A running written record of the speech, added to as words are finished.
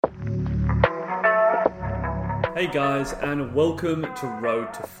Hey guys, and welcome to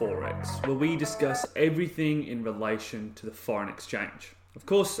Road to Forex, where we discuss everything in relation to the foreign exchange. Of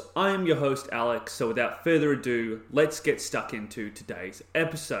course, I am your host Alex, so without further ado, let's get stuck into today's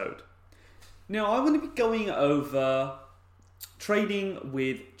episode. Now, I'm going to be going over trading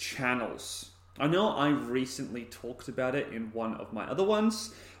with channels. I know I recently talked about it in one of my other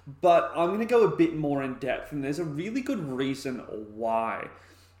ones, but I'm going to go a bit more in depth, and there's a really good reason why.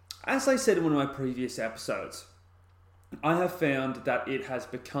 As I said in one of my previous episodes, I have found that it has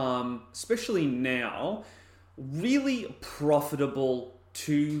become, especially now, really profitable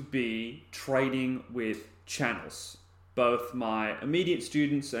to be trading with channels. Both my immediate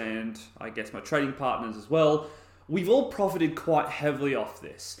students and I guess my trading partners as well, we've all profited quite heavily off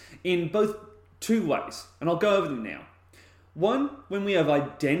this in both two ways, and I'll go over them now. One, when we have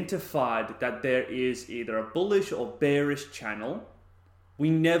identified that there is either a bullish or bearish channel, we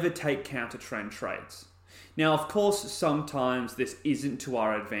never take counter trend trades. Now, of course, sometimes this isn't to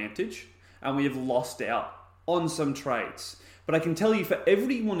our advantage and we have lost out on some trades. But I can tell you for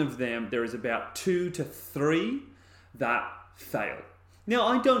every one of them, there is about 2 to 3 that fail. Now,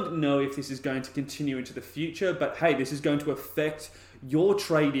 I don't know if this is going to continue into the future, but hey, this is going to affect your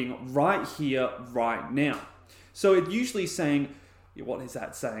trading right here, right now. So it's usually saying, what is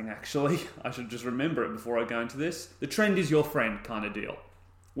that saying actually? I should just remember it before I go into this. The trend is your friend kind of deal.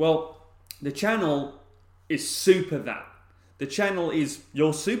 Well, the channel is super that. The channel is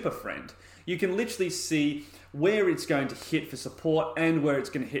your super friend. You can literally see where it's going to hit for support and where it's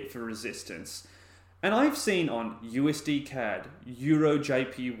going to hit for resistance. And I've seen on USD CAD, Euro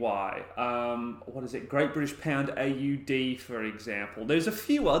JPY, Great British Pound AUD, for example. There's a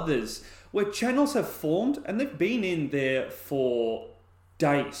few others where channels have formed and they've been in there for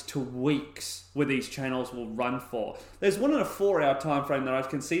days to weeks where these channels will run for. There's one on a 4-hour time frame that I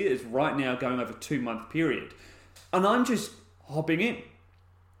can see is right now going over a 2-month period. And I'm just hopping in.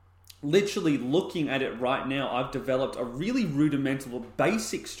 Literally looking at it right now, I've developed a really rudimental,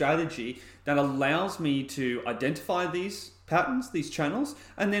 basic strategy that allows me to identify these patterns, these channels,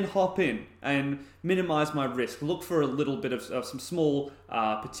 and then hop in and minimize my risk. Look for a little bit of some small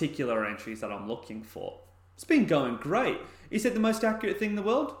particular entries that I'm looking for. It's been going great. Is it the most accurate thing in the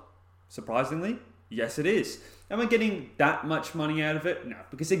world? Surprisingly, yes it is. Am I getting that much money out of it? No,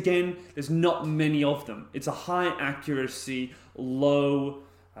 because again, there's not many of them. It's a high accuracy, low,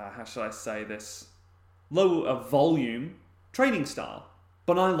 low volume trading style.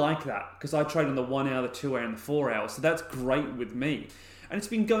 But I like that because I trade on the 1 hour, the 2 hour, and the 4 hour. So that's great with me. And it's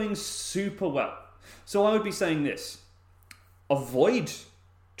been going super well. So I would be saying this: avoid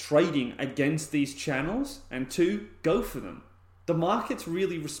trading against these channels, and 2, go for them. The market's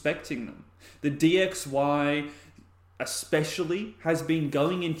really respecting them. The DXY especially has been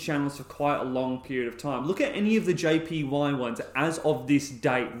going in channels for quite a long period of time. Look at any of the JPY ones as of this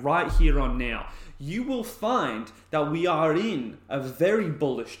date, right here on now. You will find that we are in a very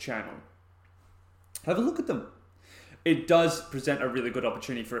bullish channel. Have a look at them. It does present a really good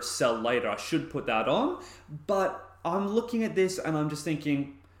opportunity for a sell later. I should put that on, but I'm looking at this and I'm just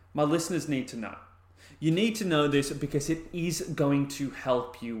thinking, my listeners need to know. You need to know this because it is going to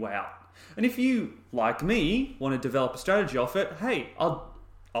help you out. And if you, like me, want to develop a strategy off it, hey,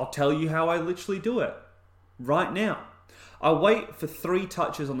 I'll tell you how I literally do it right now. I wait for 3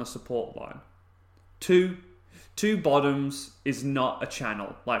 touches on the support line. 2 bottoms is not a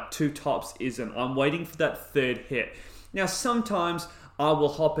channel, like 2 tops isn't. I'm waiting for that 3rd hit. Now, sometimes I will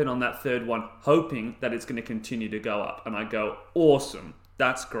hop in on that 3rd one, hoping that it's going to continue to go up. And I go, awesome.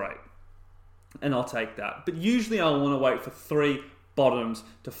 That's great. And I'll take that. But usually I want to wait for 3 bottoms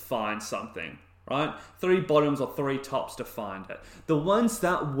to find something, right? 3 bottoms or 3 tops to find it. The ones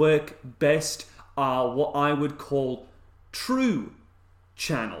that work best are what I would call true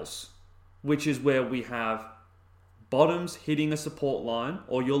channels, which is where we have bottoms hitting a support line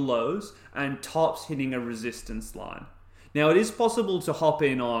or your lows and tops hitting a resistance line. Now, it is possible to hop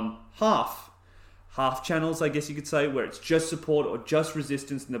in on half channels, I guess you could say, where it's just support or just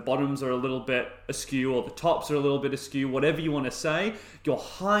resistance and the bottoms are a little bit askew or the tops are a little bit askew, whatever you want to say. Your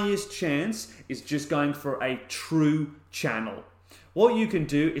highest chance is just going for a true channel. What you can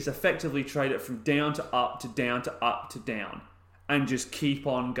do is effectively trade it from down to up to down to up to down and just keep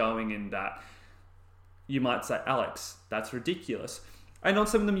on going in that. You might say, Alex, that's ridiculous. And on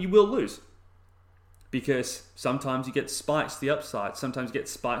some of them you will lose. because sometimes you get spikes to the upside, sometimes you get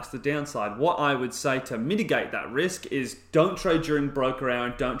spikes to the downside. What I would say to mitigate that risk is don't trade during broker hour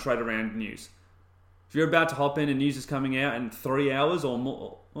and don't trade around news. If you're about to hop in and news is coming out in 3 hours or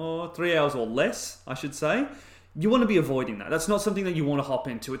more, or 3 hours or less, I should say, You want to be avoiding that. That's not something that you want to hop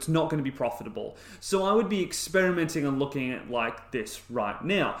into. It's not going to be profitable. So I would be experimenting and looking at like this right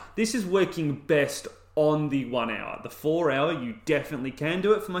now. This is working best on the 1 hour. The 4 hour, you definitely can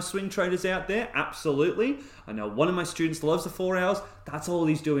do it for my swing traders out there. Absolutely. I know one of my students loves the 4 hours. That's all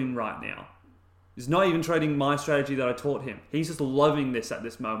he's doing right now. He's not even trading my strategy that I taught him. He's just loving this at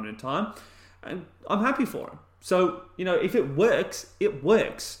this moment in time. And I'm happy for him. So, if it works, it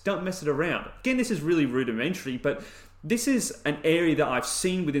works. Don't mess it around. Again, this is really rudimentary, but this is an area that I've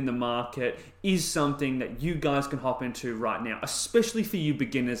seen within the market is something that you guys can hop into right now, especially for you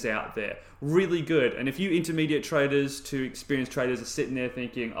beginners out there. Really good. And if you intermediate traders to experienced traders are sitting there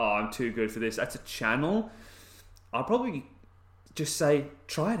thinking, oh, I'm too good for this, that's a channel, I'll probably just say,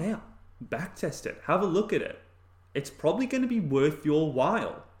 try it out. Backtest it. Have a look at it. It's probably going to be worth your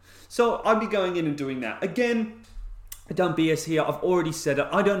while. So I'd be going in and doing that. Again, I don't BS here. I've already said it.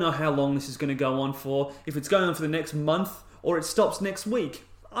 I don't know how long this is going to go on for. If it's going on for the next month or it stops next week,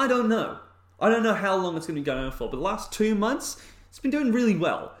 I don't know. I don't know how long it's going to be going on for. But the last 2 months, it's been doing really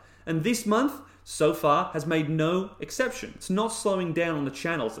well. And this month, so far, has made no exception. It's not slowing down on the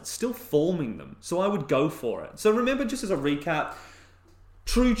channels. It's still forming them. So I would go for it. So remember, just as a recap,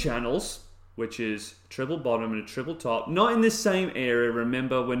 true channels, which is triple bottom and a triple top, not in the same area.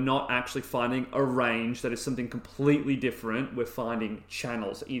 Remember, we're not actually finding a range. That is something completely different. We're finding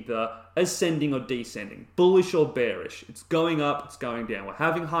channels, either ascending or descending, bullish or bearish. It's going up, it's going down. We're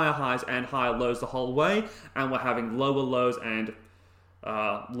having higher highs and higher lows the whole way, and we're having lower lows and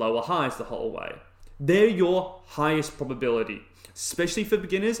lower highs the whole way. They're your highest probability. Especially for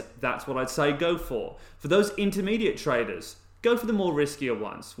beginners, that's what I'd say go for. For those intermediate traders, go for the more riskier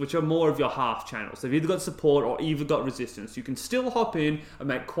ones, which are more of your half channels. They've either got support or either got resistance. You can still hop in and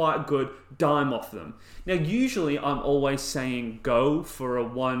make quite a good dime off them. Now, usually I'm always saying go for a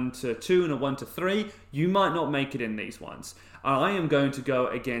 1 to 2 and a 1 to 3. You might not make it in these ones. I am going to go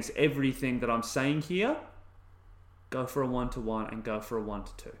against everything that I'm saying here. Go for a 1 to 1 and go for a 1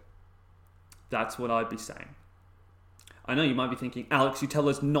 to 2. That's what I'd be saying. I know you might be thinking, Alex, you tell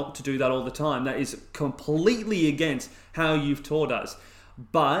us not to do that all the time. That is completely against how you've taught us.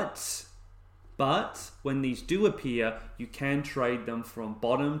 But when these do appear, you can trade them from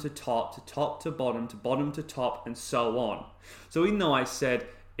bottom to top to bottom to bottom to top and so on. So even though I said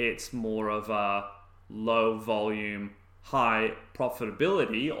it's more of a low volume, high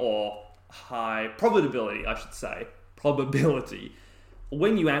profitability or high probability, I should say, probability,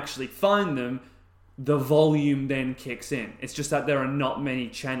 when you actually find them, the volume then kicks in. It's just that there are not many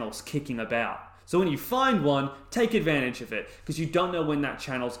channels kicking about. So when you find one, take advantage of it because you don't know when that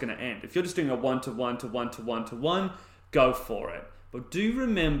channel's going to end. If you're just doing a 1 to 1 to 1 to 1 to 1, go for it. But do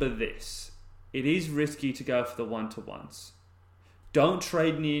remember this. It is risky to go for the 1 to 1s. Don't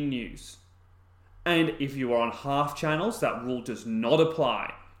trade near news. And if you are on half channels, that rule does not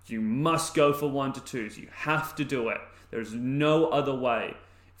apply. You must go for 1 to 2s. You have to do it. There's no other way.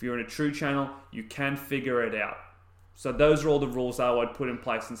 If you're in a true channel, you can figure it out. So those are all the rules I would put in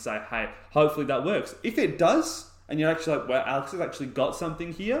place and say, hey, hopefully that works. If it does, and you're actually like, well, Alex has actually got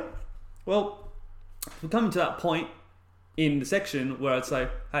something here, well, we're coming to that point in the section where I'd say,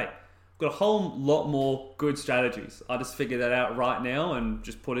 hey, I've got a whole lot more good strategies. I just figured that out right now and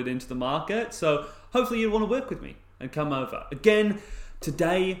just put it into the market. So hopefully you want to work with me and come over. Again,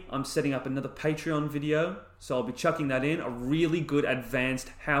 today I'm setting up another Patreon video. So I'll be chucking that in, a really good advanced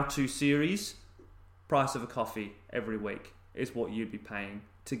how-to series. Price of a coffee every week is what you'd be paying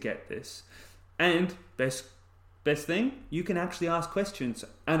to get this. And best thing, you can actually ask questions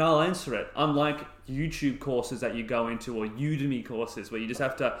and I'll answer it. Unlike YouTube courses that you go into or Udemy courses where you just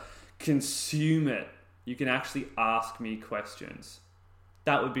have to consume it. You can actually ask me questions.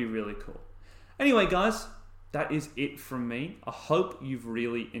 That would be really cool. Anyway, guys, that is it from me. I hope you've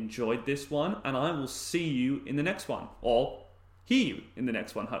really enjoyed this one, and I will see you in the next one, or hear you in the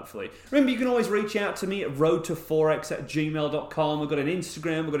next one, hopefully. Remember, you can always reach out to me at roadtoforex@gmail.com. I've got an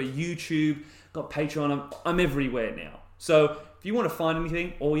Instagram, I've got a YouTube, I've got Patreon. I'm everywhere now. So if you want to find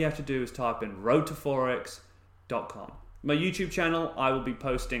anything, all you have to do is type in roadtoforex.com. My YouTube channel, I will be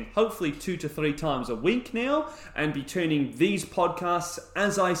posting hopefully 2 to 3 times a week now and be turning these podcasts,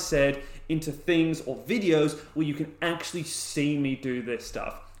 as I said, into things or videos where you can actually see me do this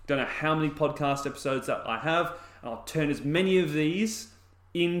stuff. Don't know how many podcast episodes that I have, and I'll turn as many of these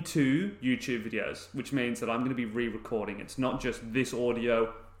into YouTube videos, which means that I'm going to be re-recording. It's not just this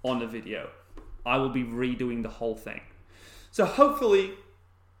audio on the video. I will be redoing the whole thing. So hopefully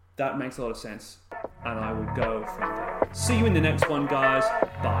that makes a lot of sense, and I will go from there. See you in the next one, guys.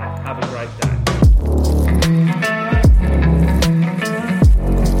 Bye. Have a great day.